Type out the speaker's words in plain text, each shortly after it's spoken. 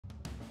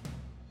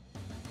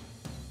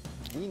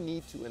We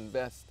need to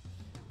invest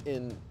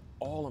in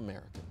all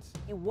Americans.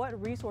 What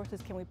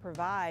resources can we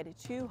provide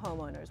to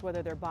homeowners,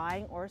 whether they're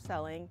buying or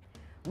selling?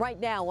 Right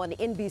now on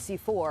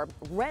NBC4,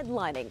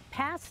 redlining,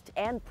 past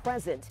and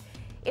present.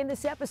 In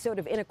this episode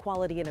of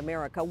Inequality in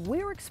America,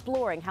 we're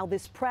exploring how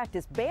this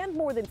practice, banned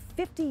more than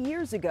 50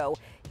 years ago,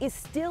 is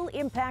still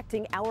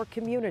impacting our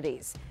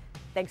communities.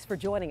 Thanks for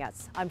joining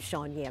us. I'm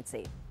Shawn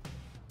Yancey.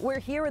 We're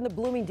here in the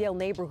Bloomingdale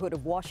neighborhood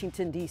of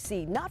Washington,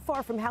 D.C., not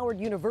far from Howard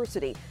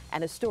University,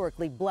 an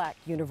historically black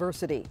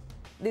university.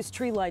 This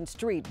tree-lined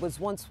street was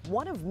once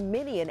one of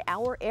many in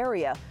our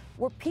area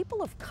where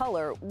people of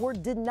color were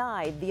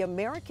denied the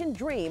American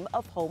dream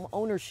of home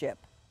ownership.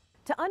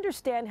 To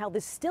understand how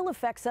this still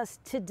affects us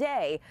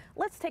today,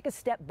 let's take a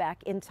step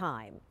back in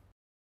time.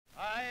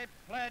 I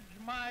pledge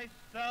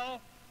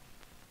myself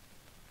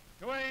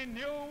to a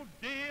new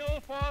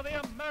deal for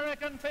the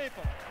American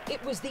people.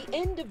 It was the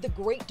end of the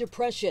Great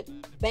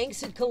Depression.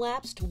 Banks had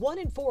collapsed, 1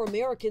 in 4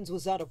 Americans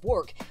was out of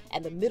work,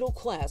 and the middle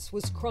class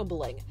was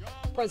crumbling.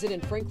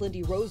 President Franklin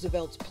D.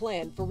 Roosevelt's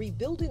plan for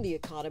rebuilding the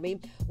economy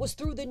was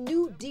through the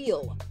New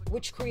Deal,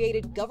 which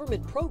created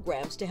government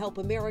programs to help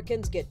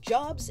Americans get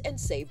jobs and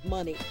save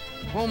money.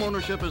 Home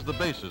ownership is the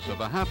basis of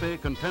a happy,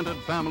 contented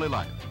family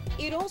life.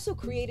 It also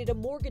created a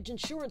mortgage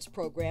insurance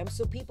program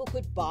so people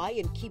could buy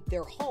and keep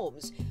their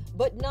homes,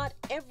 but not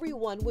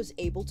everyone was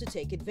able to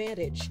take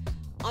advantage.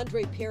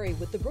 Andre Perry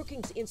with the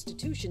Brookings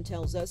Institution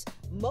tells us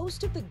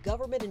most of the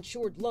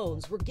government-insured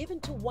loans were given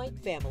to white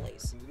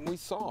families. We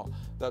saw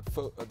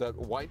that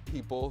white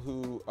people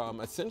who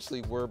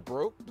essentially were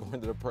broke during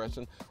the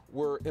Depression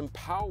were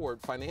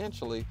empowered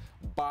financially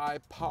by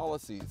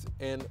policies,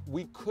 and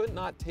we could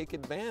not take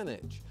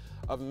advantage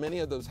of many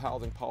of those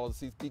housing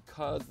policies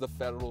because the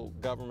federal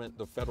government,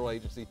 the federal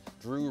agency,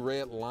 drew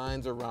red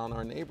lines around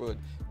our neighborhood,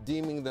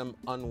 deeming them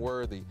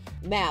unworthy.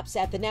 Maps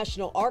at the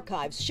National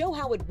Archives show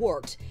how it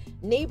worked.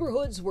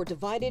 Neighborhoods were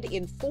divided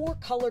in 4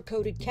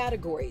 color-coded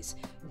categories.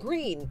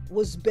 Green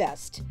was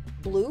best,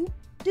 blue,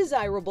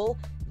 desirable,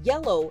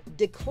 yellow,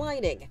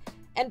 declining,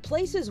 and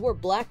places where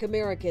black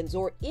Americans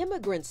or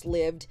immigrants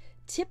lived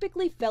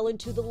typically fell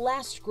into the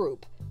last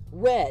group,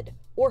 red,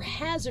 or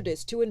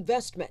hazardous to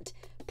investment.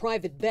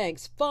 Private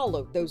banks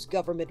followed those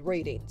government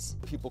ratings.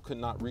 People could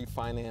not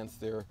refinance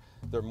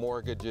their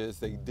mortgages.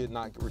 They did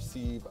not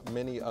receive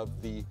many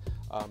of the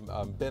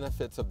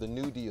benefits of the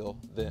New Deal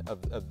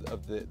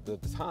of the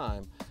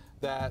time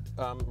that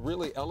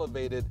really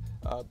elevated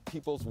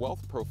people's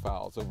wealth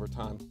profiles over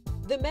time.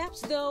 The maps,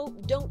 though,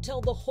 don't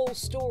tell the whole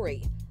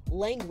story.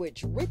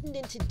 Language written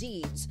into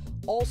deeds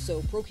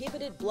also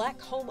prohibited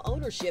black home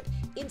ownership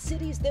in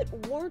cities that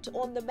weren't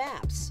on the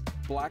maps.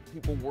 Black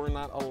people were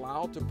not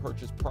allowed to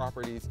purchase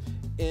properties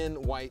in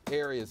white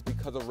areas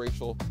because of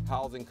racial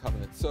housing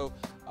covenants. So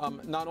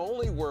not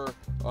only were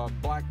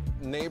black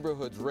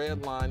neighborhoods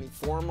redlined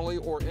formally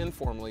or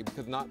informally,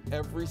 because not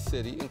every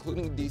city,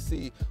 including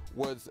DC,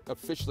 was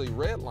officially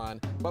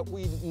redlined, but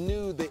we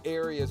knew the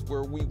areas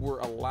where we were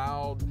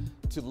allowed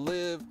to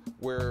live,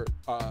 where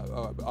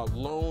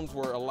loans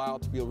were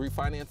allowed to be,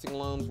 refinancing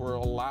loans were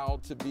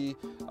allowed to be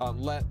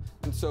let.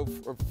 And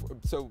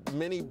so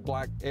many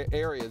black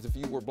areas, if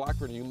you were black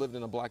and you lived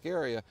in a black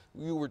area,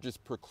 you were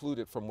just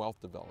precluded from wealth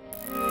development.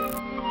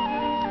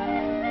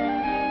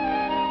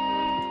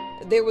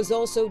 There was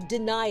also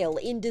denial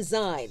in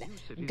design.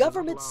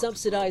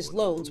 Government-subsidized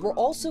loans were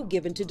also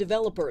given to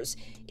developers.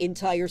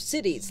 Entire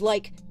cities,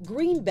 like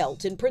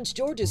Greenbelt in Prince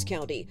George's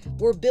County,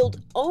 were built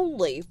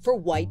only for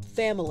white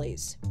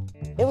families.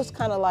 It was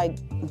kind of like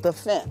the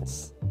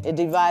fence. It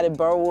divided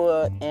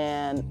Burwood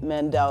and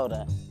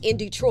Mendota. In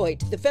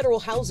Detroit, the Federal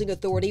Housing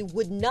Authority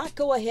would not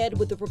go ahead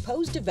with the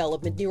proposed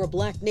development near a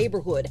black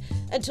neighborhood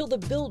until the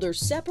builder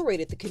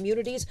separated the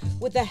communities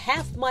with a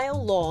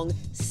half-mile-long,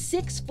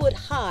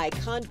 6-foot-high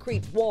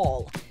concrete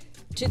wall.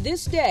 To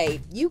this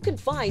day, you can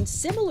find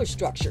similar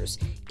structures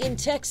in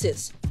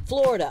Texas,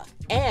 Florida,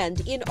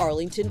 and in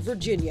Arlington,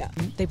 Virginia.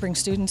 They bring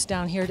students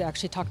down here to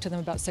actually talk to them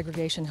about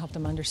segregation, help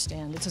them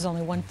understand. This is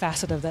only one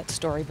facet of that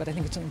story, but I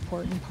think it's an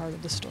important part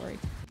of the story.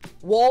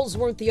 Walls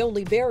weren't the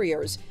only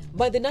barriers.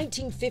 By the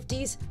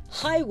 1950s,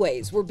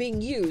 highways were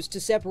being used to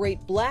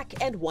separate black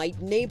and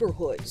white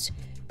neighborhoods.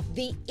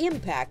 The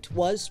impact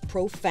was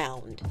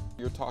profound.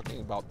 You're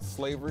talking about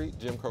slavery,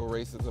 Jim Crow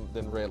racism,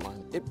 then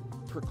redlining. It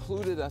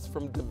precluded us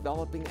from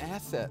developing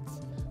assets.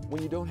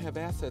 When you don't have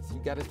assets, you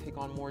got to take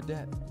on more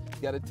debt.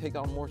 You got to take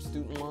on more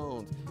student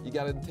loans. You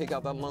got to take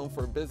out that loan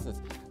for a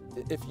business.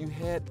 If you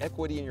had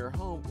equity in your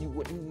home, you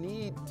wouldn't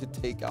need to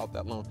take out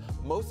that loan.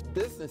 Most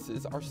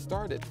businesses are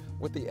started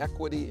with the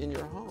equity in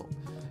your home.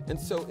 And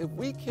so if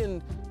we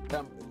can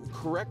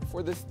correct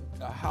for this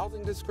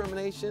housing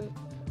discrimination,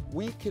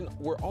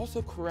 we're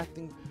also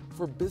correcting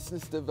for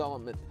business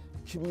development,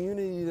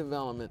 community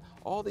development,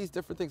 all these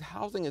different things.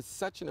 Housing is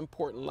such an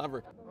important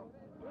lever.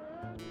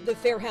 The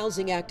Fair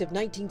Housing Act of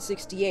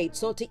 1968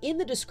 sought to end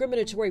the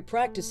discriminatory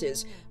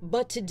practices,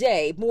 but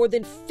today, more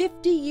than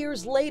 50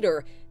 years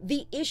later,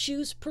 the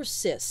issues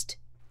persist.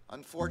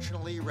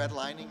 Unfortunately,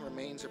 redlining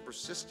remains a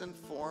persistent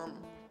form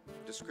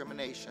of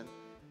discrimination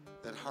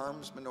that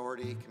harms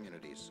minority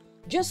communities.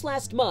 Just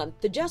last month,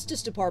 the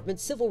Justice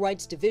Department's Civil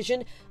Rights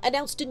Division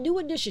announced a new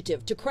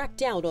initiative to crack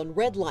down on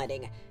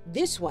redlining.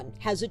 This one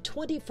has a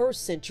 21st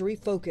century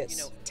focus.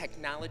 You know,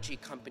 technology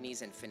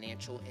companies and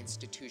financial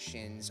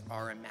institutions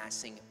are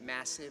amassing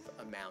massive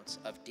amounts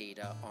of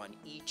data on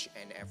each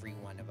and every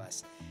one of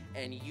us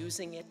and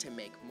using it to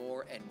make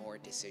more and more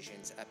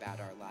decisions about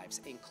our lives,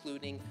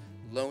 including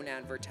loan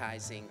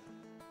advertising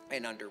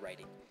and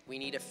underwriting. We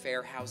need a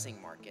fair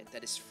housing market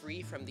that is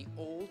free from the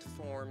old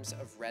forms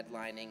of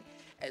redlining,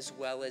 as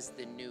well as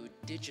the new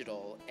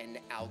digital and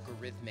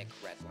algorithmic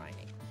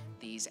redlining.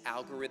 These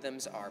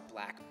algorithms are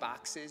black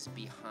boxes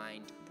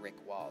behind brick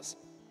walls.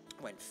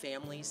 When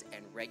families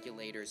and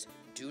regulators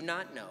do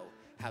not know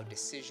how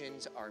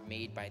decisions are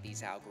made by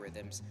these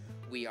algorithms,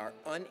 we are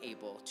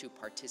unable to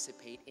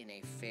participate in a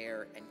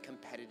fair and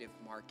competitive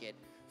market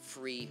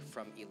free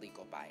from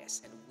illegal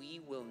bias. And we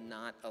will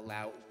not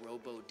allow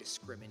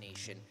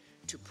robo-discrimination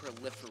to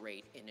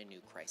proliferate in a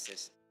new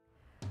crisis.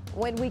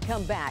 When we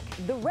come back,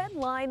 the red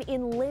line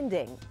in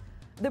lending,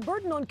 the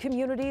burden on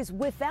communities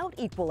without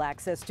equal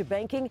access to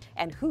banking,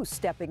 and who's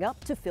stepping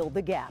up to fill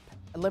the gap.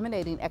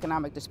 Eliminating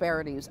economic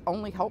disparities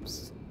only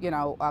helps,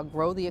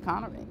 grow the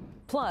economy.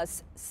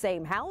 Plus,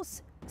 same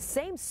house,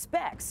 same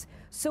specs.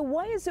 So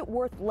why is it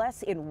worth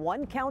less in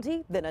one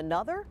county than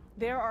another?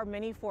 There are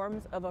many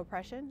forms of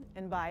oppression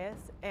and bias,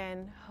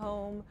 and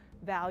home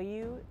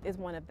value is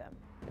one of them.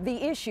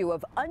 The issue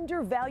of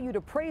undervalued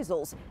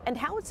appraisals and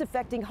how it's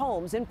affecting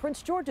homes in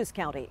Prince George's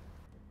County.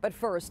 But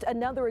first,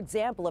 another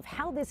example of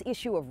how this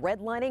issue of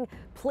redlining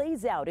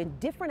plays out in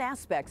different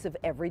aspects of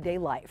everyday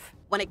life.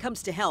 When it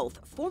comes to health,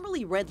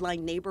 formerly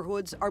redlined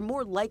neighborhoods are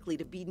more likely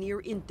to be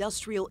near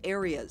industrial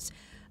areas.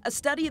 A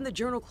study in the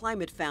journal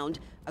Climate found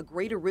a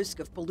greater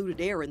risk of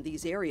polluted air in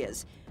these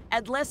areas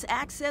and less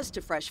access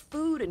to fresh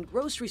food and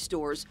grocery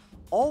stores,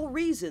 all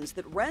reasons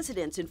that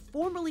residents in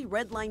formerly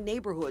redlined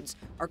neighborhoods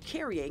are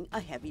carrying a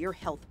heavier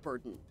health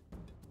burden.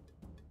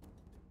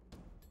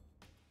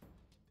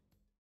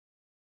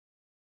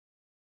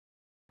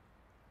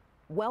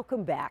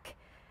 Welcome back.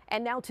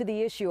 And now to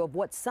the issue of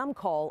what some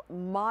call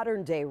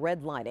modern-day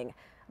redlining.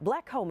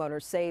 Black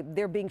homeowners say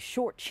they're being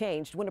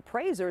shortchanged when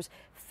appraisers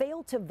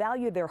fail to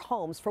value their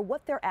homes for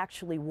what they're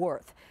actually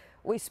worth.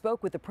 We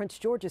spoke with a Prince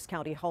George's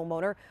County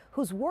homeowner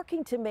who's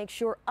working to make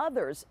sure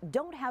others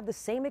don't have the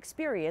same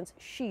experience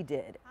she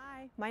did.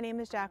 Hi, my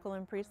name is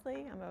Jacqueline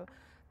Priestley. I'm a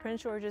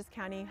Prince George's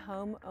County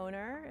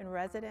homeowner and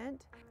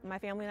resident. My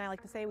family and I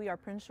like to say we are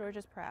Prince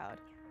George's proud.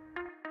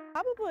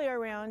 Probably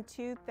around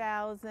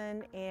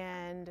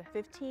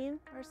 2015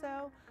 or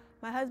so,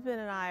 my husband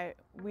and I,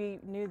 we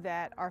knew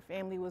that our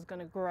family was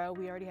going to grow.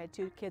 We already had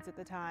 2 kids at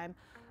the time.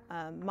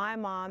 My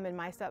mom and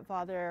my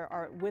stepfather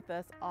are with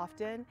us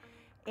often,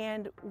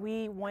 and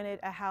we wanted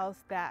a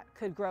house that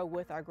could grow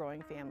with our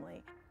growing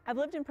family. I've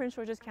lived in Prince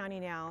George's County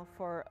now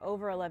for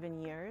over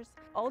 11 years.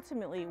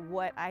 Ultimately,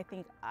 what I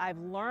think I've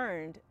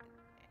learned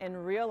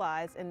and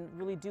realized and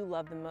really do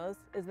love the most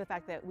is the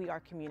fact that we are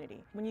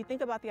community. When you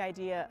think about the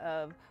idea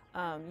of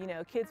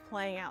kids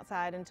playing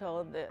outside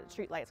until the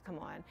street lights come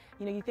on,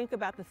 you think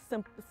about the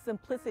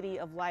simplicity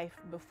of life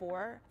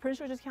before. Prince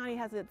George's County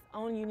has its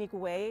own unique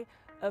way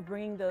of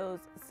bringing those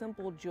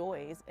simple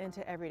joys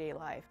into everyday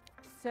life.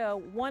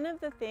 So one of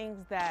the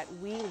things that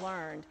we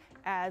learned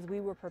as we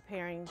were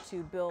preparing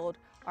to build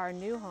our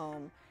new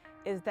home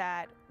is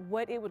that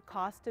what it would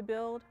cost to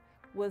build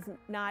was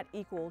not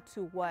equal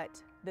to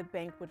what the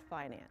bank would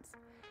finance.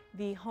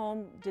 The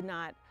home did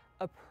not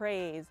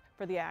appraise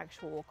for the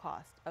actual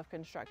cost of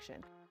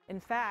construction. In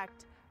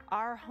fact,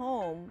 our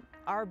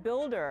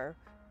builder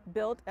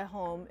built a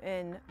home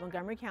in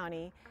Montgomery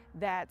County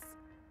that's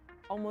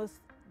almost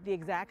the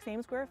exact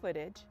same square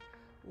footage,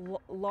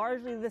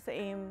 largely the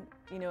same,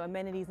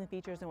 amenities and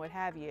features and what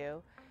have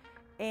you.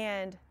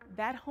 And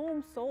that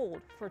home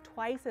sold for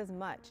twice as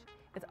much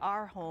as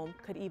our home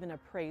could even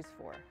appraise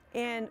for.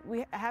 And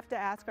we have to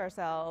ask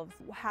ourselves,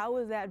 how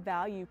is that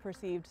value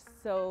perceived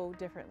so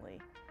differently?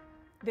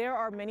 There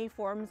are many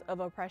forms of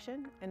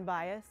oppression and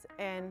bias,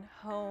 and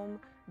home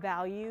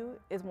value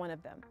is one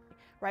of them.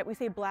 Right? We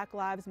say Black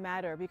Lives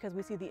Matter because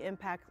we see the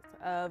impacts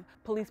of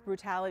police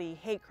brutality,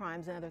 hate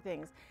crimes, and other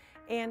things.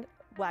 And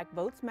Black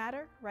votes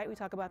matter, right? We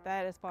talk about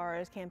that as far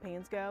as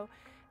campaigns go.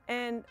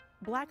 And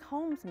Black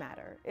homes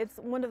matter. It's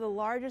one of the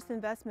largest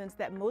investments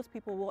that most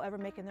people will ever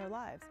make in their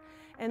lives.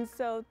 And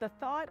so the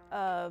thought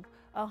of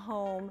a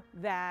home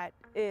that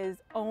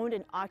is owned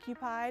and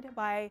occupied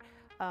by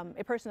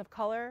a person of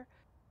color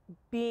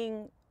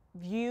being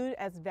viewed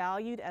as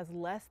valued as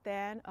less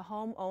than a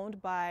home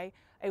owned by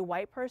a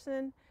white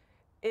person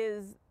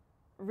is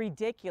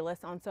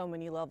ridiculous on so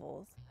many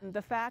levels.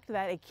 The fact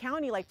that a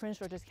county like Prince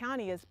George's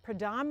County is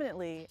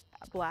predominantly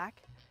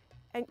Black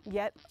and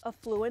yet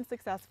affluent,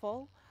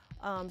 successful,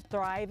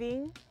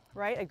 thriving,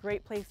 right, a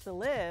great place to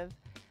live,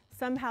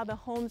 somehow the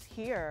homes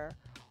here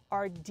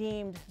are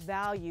deemed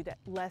valued at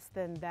less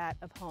than that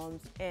of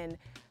homes in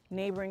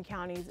neighboring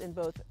counties in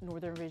both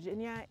Northern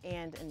Virginia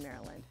and in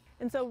Maryland.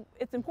 And so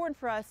it's important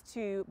for us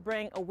to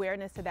bring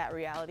awareness to that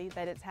reality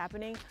that it's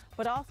happening,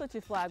 but also to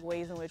flag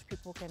ways in which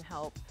people can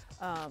help,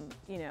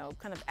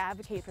 kind of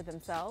advocate for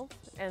themselves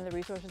and the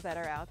resources that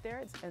are out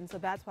there. And so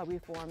that's why we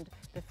formed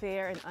the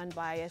Fair and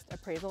Unbiased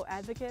Appraisal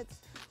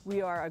Advocates.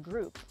 We are a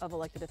group of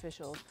elected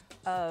officials,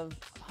 of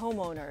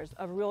homeowners,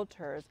 of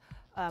realtors,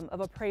 of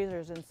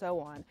appraisers and so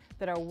on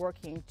that are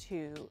working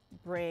to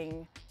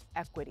bring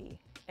equity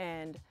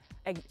and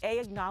A,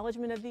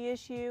 acknowledgement of the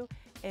issue,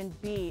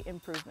 and B,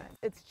 improvement.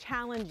 It's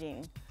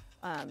challenging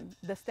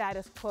the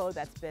status quo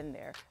that's been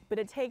there, but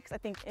it takes, I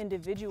think,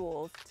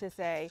 individuals to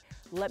say,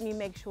 let me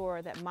make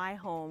sure that my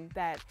home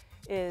that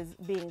is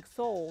being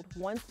sold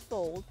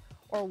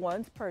or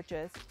once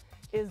purchased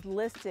is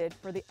listed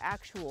for the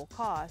actual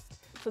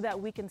cost, so that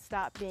we can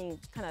stop being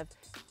kind of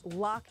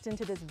locked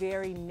into this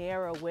very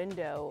narrow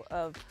window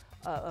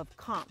of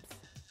comps.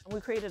 We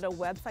created a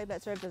website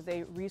that serves as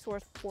a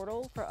resource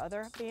portal for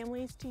other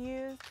families to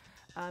use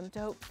to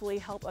hopefully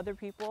help other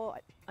people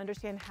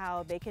understand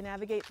how they can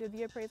navigate through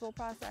the appraisal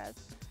process,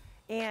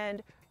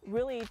 and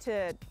really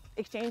to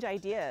exchange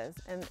ideas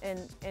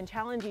and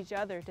challenge each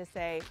other to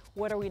say,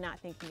 what are we not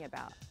thinking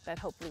about that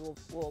hopefully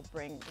will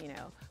bring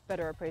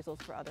better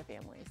appraisals for other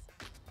families.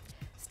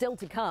 Still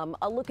to come,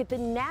 a look at the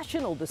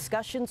national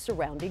discussion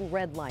surrounding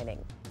redlining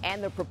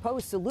and the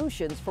proposed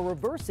solutions for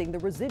reversing the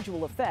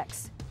residual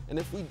effects. And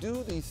if we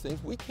do these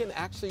things, we can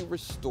actually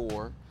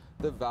restore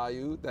the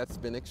value that's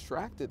been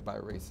extracted by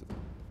racism.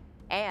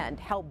 And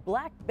how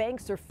black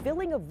banks are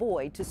filling a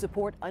void to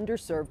support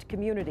underserved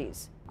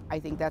communities. I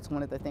think that's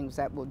one of the things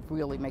that would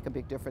really make a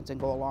big difference and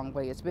go a long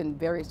way. It's been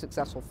very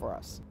successful for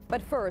us.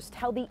 But first,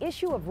 how the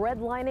issue of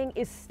redlining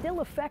is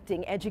still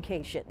affecting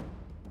education.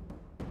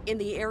 In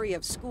the area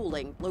of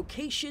schooling,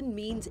 location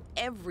means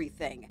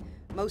everything.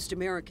 Most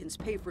Americans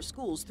pay for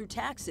schools through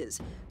taxes.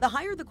 The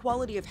higher the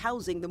quality of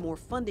housing, the more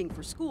funding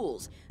for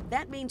schools.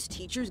 That means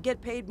teachers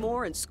get paid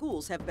more and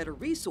schools have better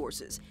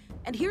resources.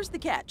 And here's the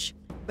catch.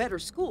 Better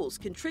schools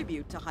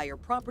contribute to higher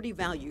property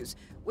values,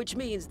 which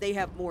means they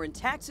have more in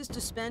taxes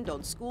to spend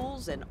on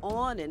schools and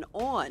on and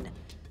on.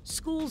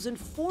 Schools in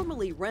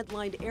formerly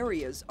redlined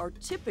areas are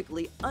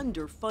typically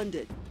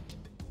underfunded.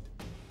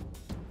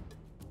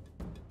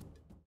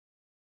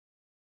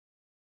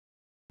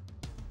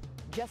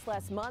 Just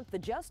last month, the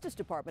Justice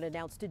Department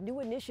announced a new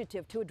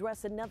initiative to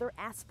address another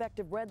aspect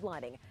of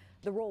redlining,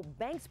 the role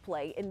banks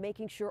play in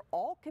making sure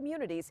all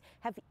communities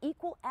have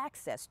equal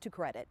access to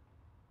credit.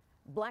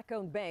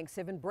 Black-owned banks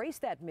have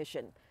embraced that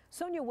mission.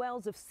 Sonia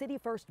Wells of City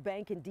First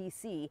Bank in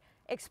D.C.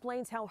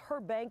 explains how her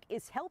bank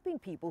is helping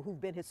people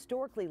who've been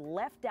historically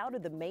left out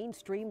of the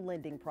mainstream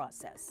lending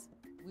process.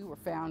 We were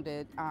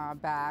founded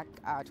back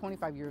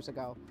 25 years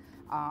ago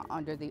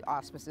under the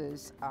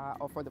auspices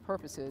or for the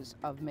purposes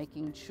of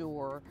making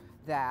sure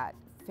that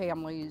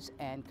families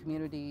and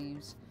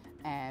communities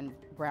and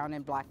brown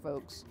and black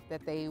folks,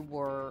 that they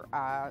were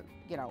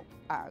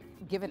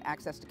given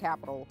access to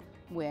capital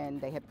when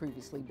they had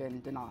previously been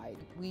denied.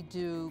 We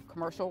do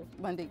commercial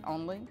lending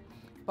only,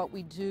 but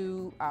we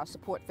do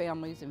support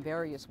families in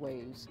various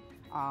ways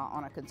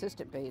on a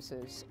consistent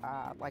basis.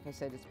 Like I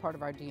said, it's part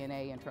of our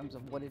DNA in terms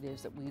of what it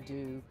is that we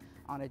do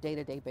on a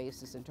day-to-day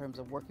basis in terms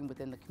of working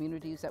within the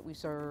communities that we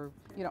serve.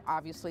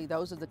 Obviously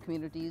those are the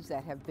communities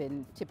that have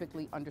been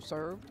typically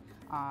underserved,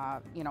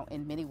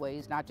 in many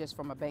ways, not just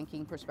from a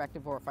banking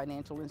perspective or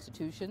financial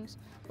institutions,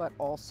 but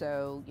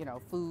also,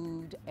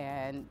 food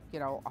and,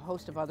 a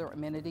host of other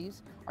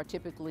amenities are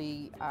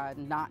typically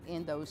not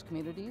in those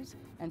communities.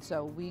 And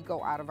so we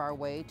go out of our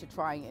way to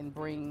try and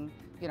bring,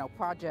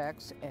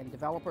 projects and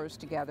developers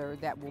together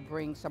that will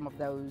bring some of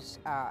those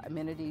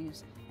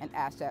amenities and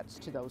assets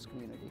to those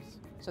communities.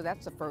 So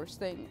that's the first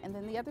thing. And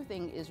then the other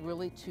thing is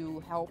really to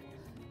help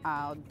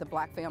the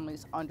black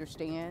families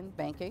understand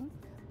banking,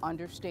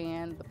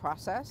 understand the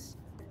process,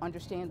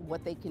 understand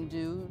what they can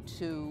do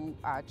to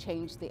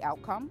change the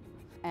outcome.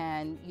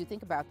 And you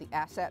think about the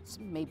assets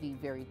may be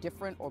very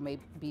different or may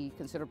be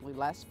considerably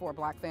less for a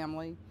black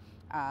family.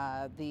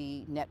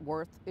 The net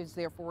worth is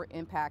therefore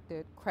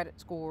impacted, credit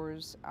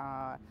scores,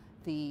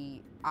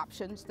 the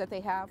options that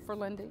they have for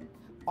lending.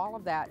 All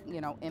of that,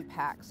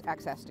 impacts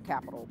access to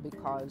capital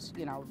because,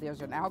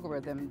 there's an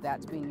algorithm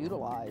that's being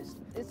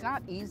utilized. It's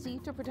not easy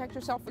to protect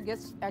yourself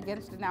against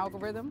an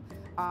algorithm.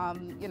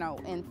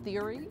 In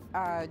theory,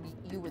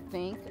 you would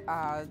think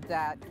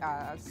that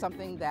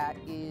something that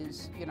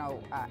is,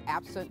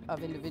 absent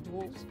of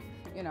individuals,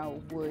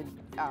 would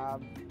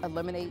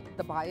eliminate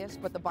the bias,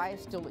 but the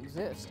bias still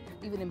exists,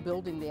 even in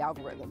building the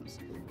algorithms.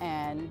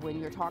 And when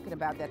you're talking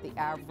about that the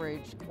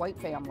average white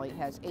family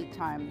has 8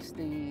 times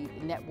the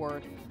net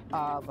worth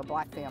of a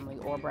black family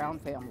or a brown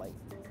family,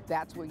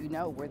 that's where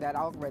where that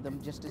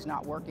algorithm just is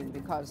not working,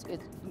 because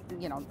it's,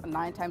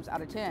 9 times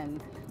out of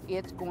 10,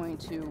 it's going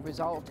to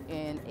result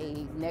in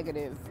a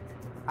negative,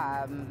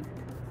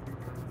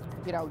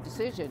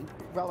 decision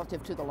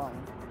relative to the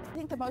loan. I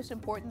think the most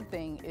important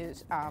thing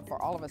is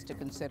for all of us to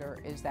consider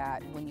is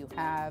that when you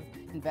have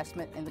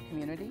investment in the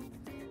community,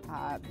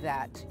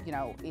 that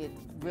it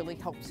really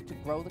helps to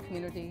grow the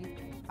community.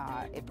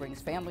 It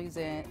brings families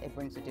in, it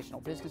brings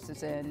additional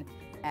businesses in,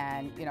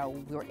 and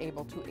we're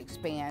able to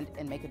expand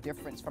and make a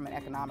difference from an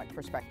economic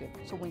perspective.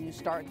 So when you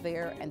start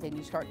there and then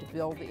you start to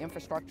build the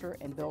infrastructure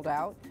and build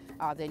out,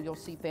 then you'll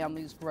see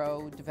families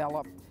grow,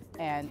 develop,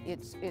 and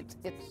it's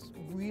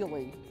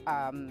really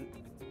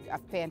a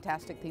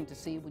fantastic thing to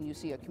see when you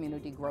see a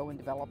community grow and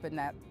develop in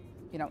that,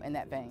 in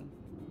that vein.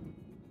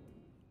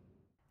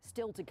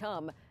 Still to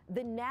come,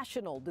 the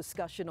national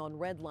discussion on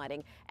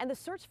redlining and the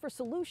search for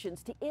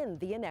solutions to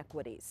end the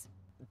inequities.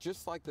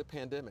 Just like the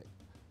pandemic,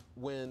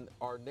 when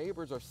our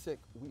neighbors are sick,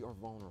 we are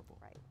vulnerable.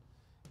 Right.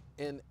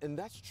 And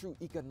that's true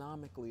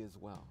economically as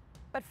well.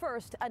 But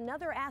first,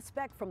 another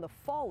aspect from the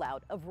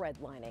fallout of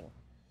redlining.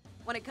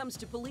 When it comes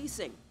to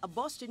policing, a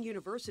Boston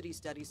University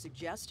study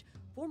suggests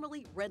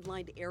formerly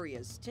redlined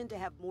areas tend to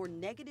have more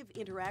negative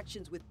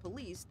interactions with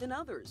police than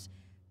others.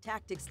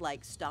 Tactics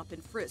like stop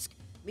and frisk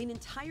mean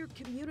entire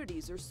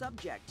communities are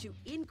subject to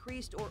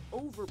increased or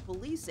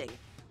over-policing,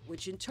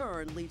 which in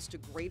turn leads to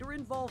greater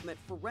involvement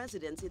for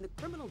residents in the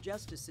criminal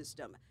justice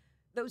system.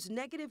 Those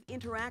negative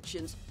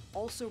interactions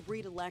also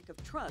breed a lack of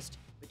trust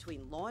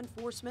between law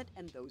enforcement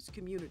and those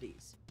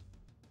communities.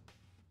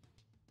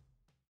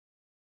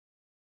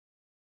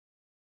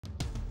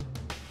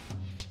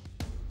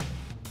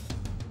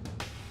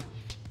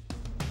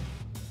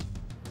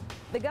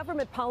 The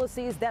government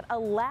policies that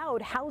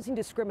allowed housing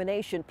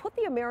discrimination put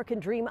the American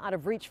dream out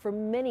of reach for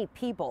many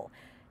people.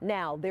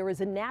 Now there is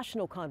a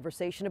national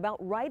conversation about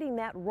righting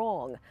that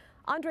wrong.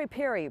 Andre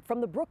Perry from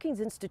the Brookings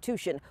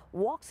Institution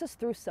walks us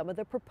through some of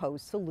the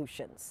proposed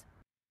solutions.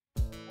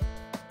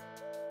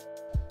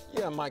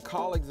 Yeah, my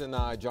colleagues and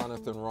I,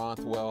 Jonathan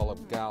Rothwell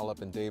of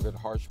Gallup and David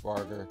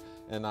Harshbarger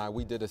and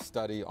we did a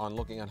study on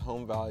looking at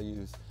home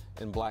values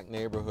in black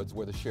neighborhoods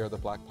where the share of the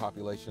black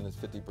population is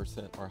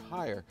 50% or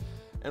higher.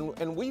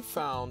 And we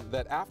found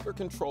that after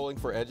controlling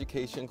for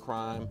education,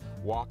 crime,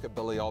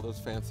 walkability, all those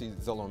fancy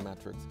Zillow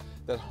metrics,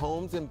 that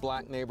homes in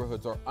black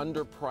neighborhoods are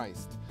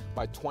underpriced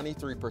by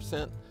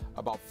 23%,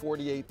 about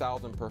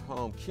 $48,000 per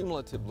home.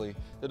 Cumulatively,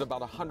 there's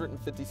about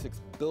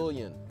 $156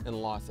 billion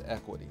in lost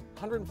equity.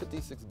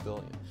 $156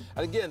 billion.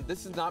 And again,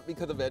 this is not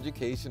because of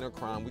education or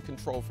crime. We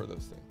control for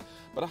those things.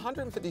 But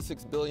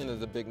 $156 billion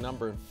is a big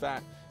number. In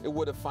fact, it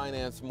would have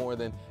financed more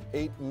than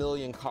 8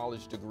 million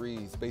college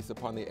degrees based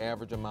upon the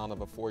average amount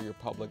of a four-year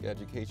public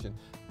education,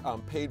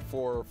 paid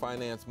for or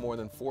financed more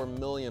than 4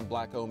 million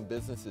black-owned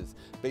businesses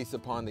based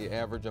upon the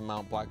average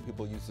amount black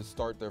people used to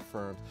start their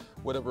firms,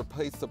 would have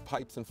replaced the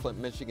pipes in Flint,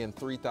 Michigan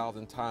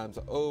 3,000 times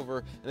over,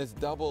 and it's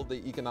doubled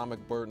the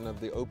economic burden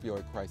of the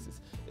opioid crisis.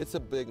 It's a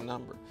big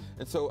number.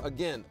 And so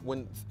again,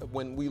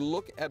 when we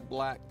look at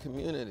black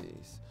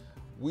communities,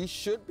 we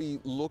should be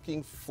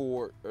looking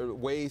for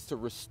ways to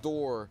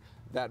restore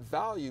that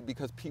value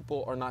because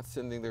people are not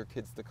sending their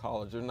kids to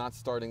college, they're not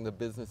starting the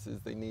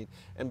businesses they need,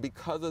 and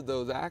because of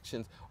those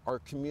actions, our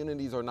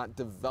communities are not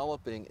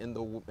developing in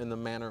the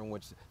manner in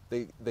which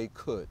they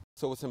could.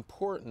 So it's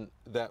important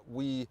that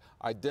we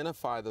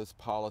identify those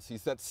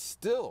policies that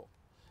still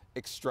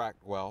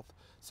extract wealth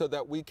so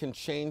that we can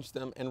change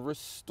them and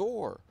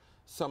restore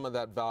some of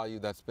that value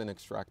that's been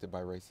extracted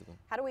by racism.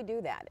 How do we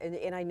do that?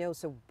 And I know,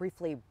 so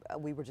briefly,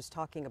 we were just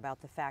talking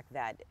about the fact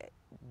that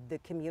the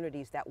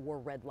communities that were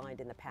redlined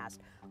in the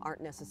past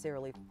aren't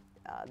necessarily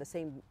the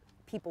same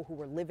people who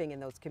were living in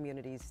those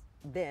communities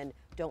then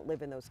don't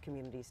live in those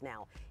communities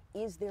now.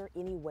 Is there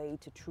any way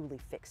to truly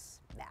fix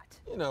that?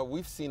 You know,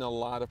 we've seen a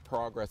lot of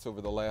progress over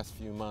the last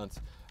few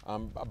months.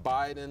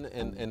 Biden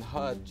and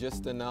HUD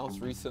just announced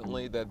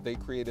recently that they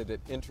created an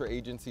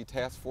interagency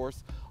task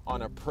force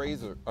on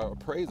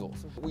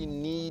appraisals. We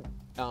need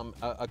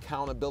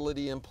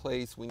accountability in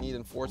place, we need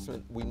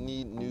enforcement, we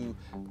need new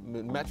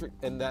metric,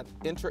 and that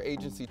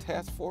interagency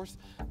task force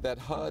that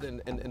HUD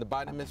and the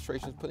Biden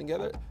administration is putting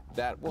together,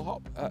 that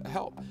will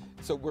help.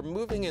 So we're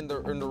moving in the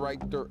right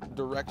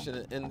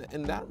direction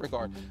in that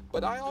regard.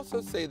 But I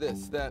also say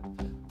this, that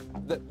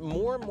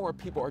more and more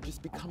people are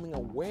just becoming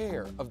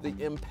aware of the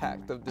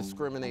impact of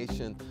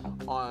discrimination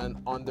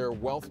on their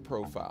wealth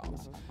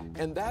profiles.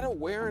 And that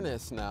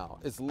awareness now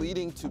is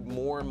leading to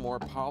more and more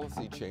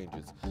policy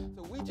changes.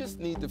 So we just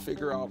need to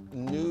figure out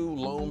new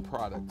loan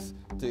products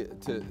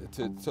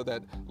so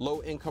that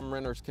low-income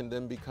renters can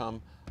then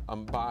become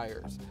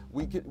buyers.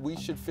 We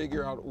should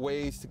figure out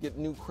ways to get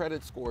new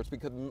credit scores,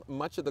 because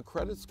much of the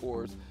credit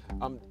scores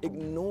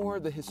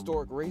ignore the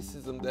historic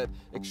racism that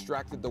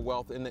extracted the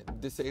wealth and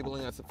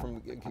disabling us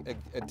from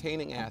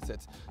attaining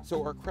assets.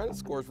 So our credit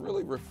scores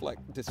really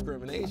reflect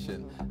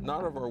discrimination,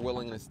 not of our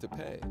willingness to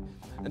pay.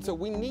 And so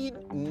we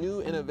need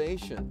new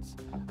innovations,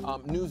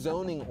 new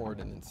zoning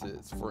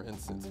ordinances, for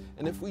instance.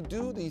 And if we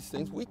do these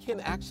things, we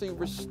can actually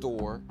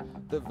restore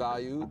the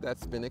value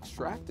that's been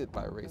extracted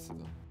by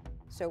racism.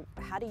 So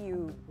how do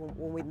you,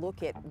 when we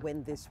look at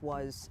when this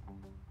was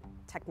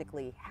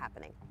technically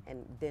happening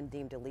and then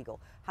deemed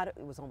illegal, it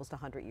was almost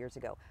 100 years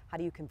ago, how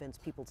do you convince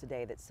people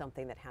today that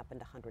something that happened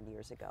 100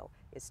 years ago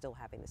is still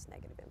having this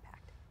negative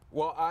impact?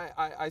 Well,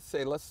 I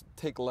say let's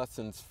take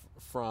lessons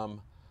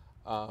from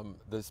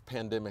this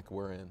pandemic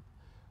we're in.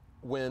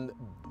 when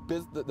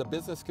the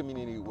business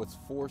community was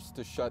forced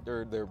to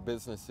shutter their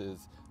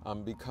businesses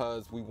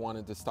because we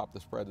wanted to stop the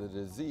spread of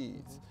the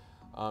disease,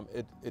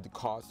 it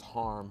caused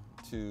harm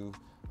to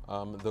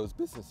those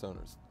business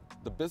owners.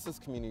 The business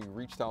community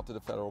reached out to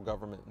the federal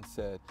government and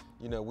said,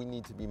 you know, we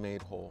need to be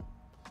made whole.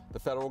 The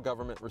federal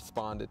government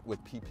responded with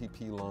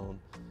PPP loan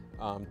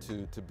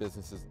to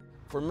businesses.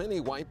 For many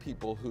white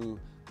people who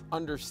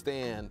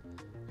understand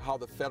how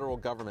the federal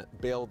government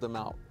bailed them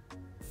out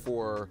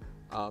for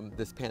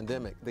this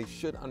pandemic, they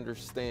should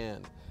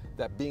understand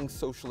that being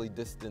socially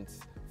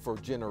distanced for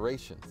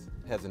generations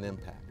has an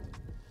impact.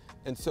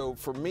 And so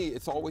for me,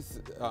 it's always,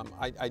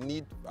 I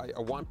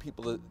want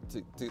people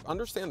to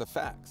understand the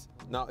facts.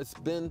 Now, it's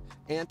been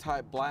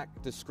anti-Black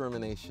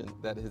discrimination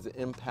that has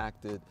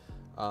impacted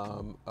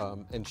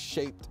and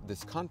shaped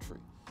this country.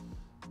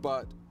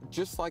 But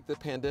just like the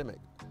pandemic,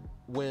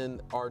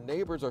 when our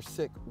neighbors are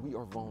sick, we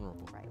are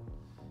vulnerable. Right.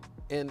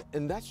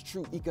 And that's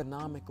true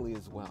economically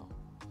as well.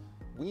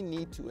 We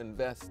need to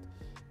invest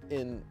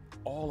in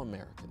all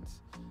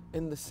Americans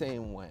in the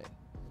same way.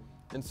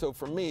 And so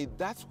for me,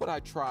 that's what I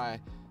try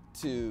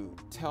to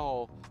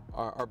tell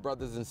our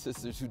brothers and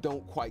sisters who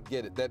don't quite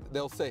get it. That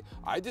they'll say,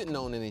 I didn't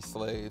own any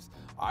slaves,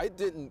 I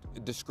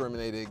didn't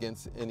discriminate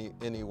against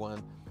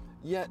anyone,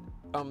 yet,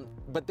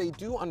 but they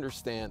do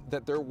understand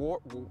that the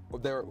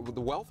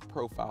wealth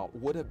profile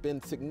would have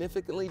been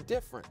significantly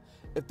different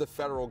if the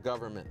federal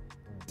government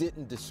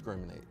didn't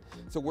discriminate.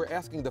 So we're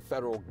asking the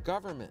federal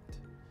government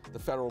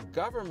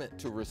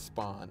to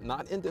respond,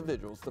 not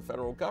individuals, the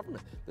federal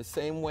government. The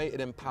same way it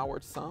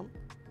empowered some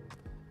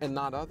and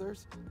not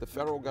others, the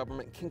federal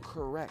government can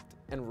correct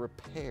and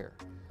repair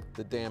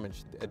the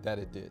damage that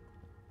it did.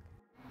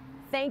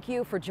 Thank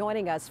you for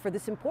joining us for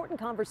this important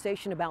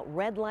conversation about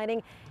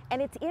redlining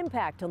and its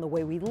impact on the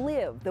way we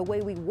live, the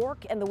way we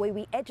work, and the way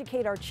we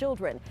educate our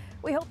children.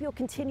 We hope you'll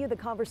continue the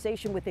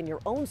conversation within your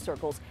own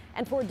circles,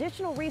 and for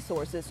additional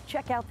resources,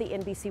 check out the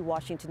NBC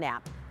Washington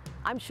app.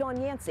 I'm Sean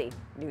Yancey,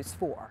 News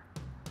 4.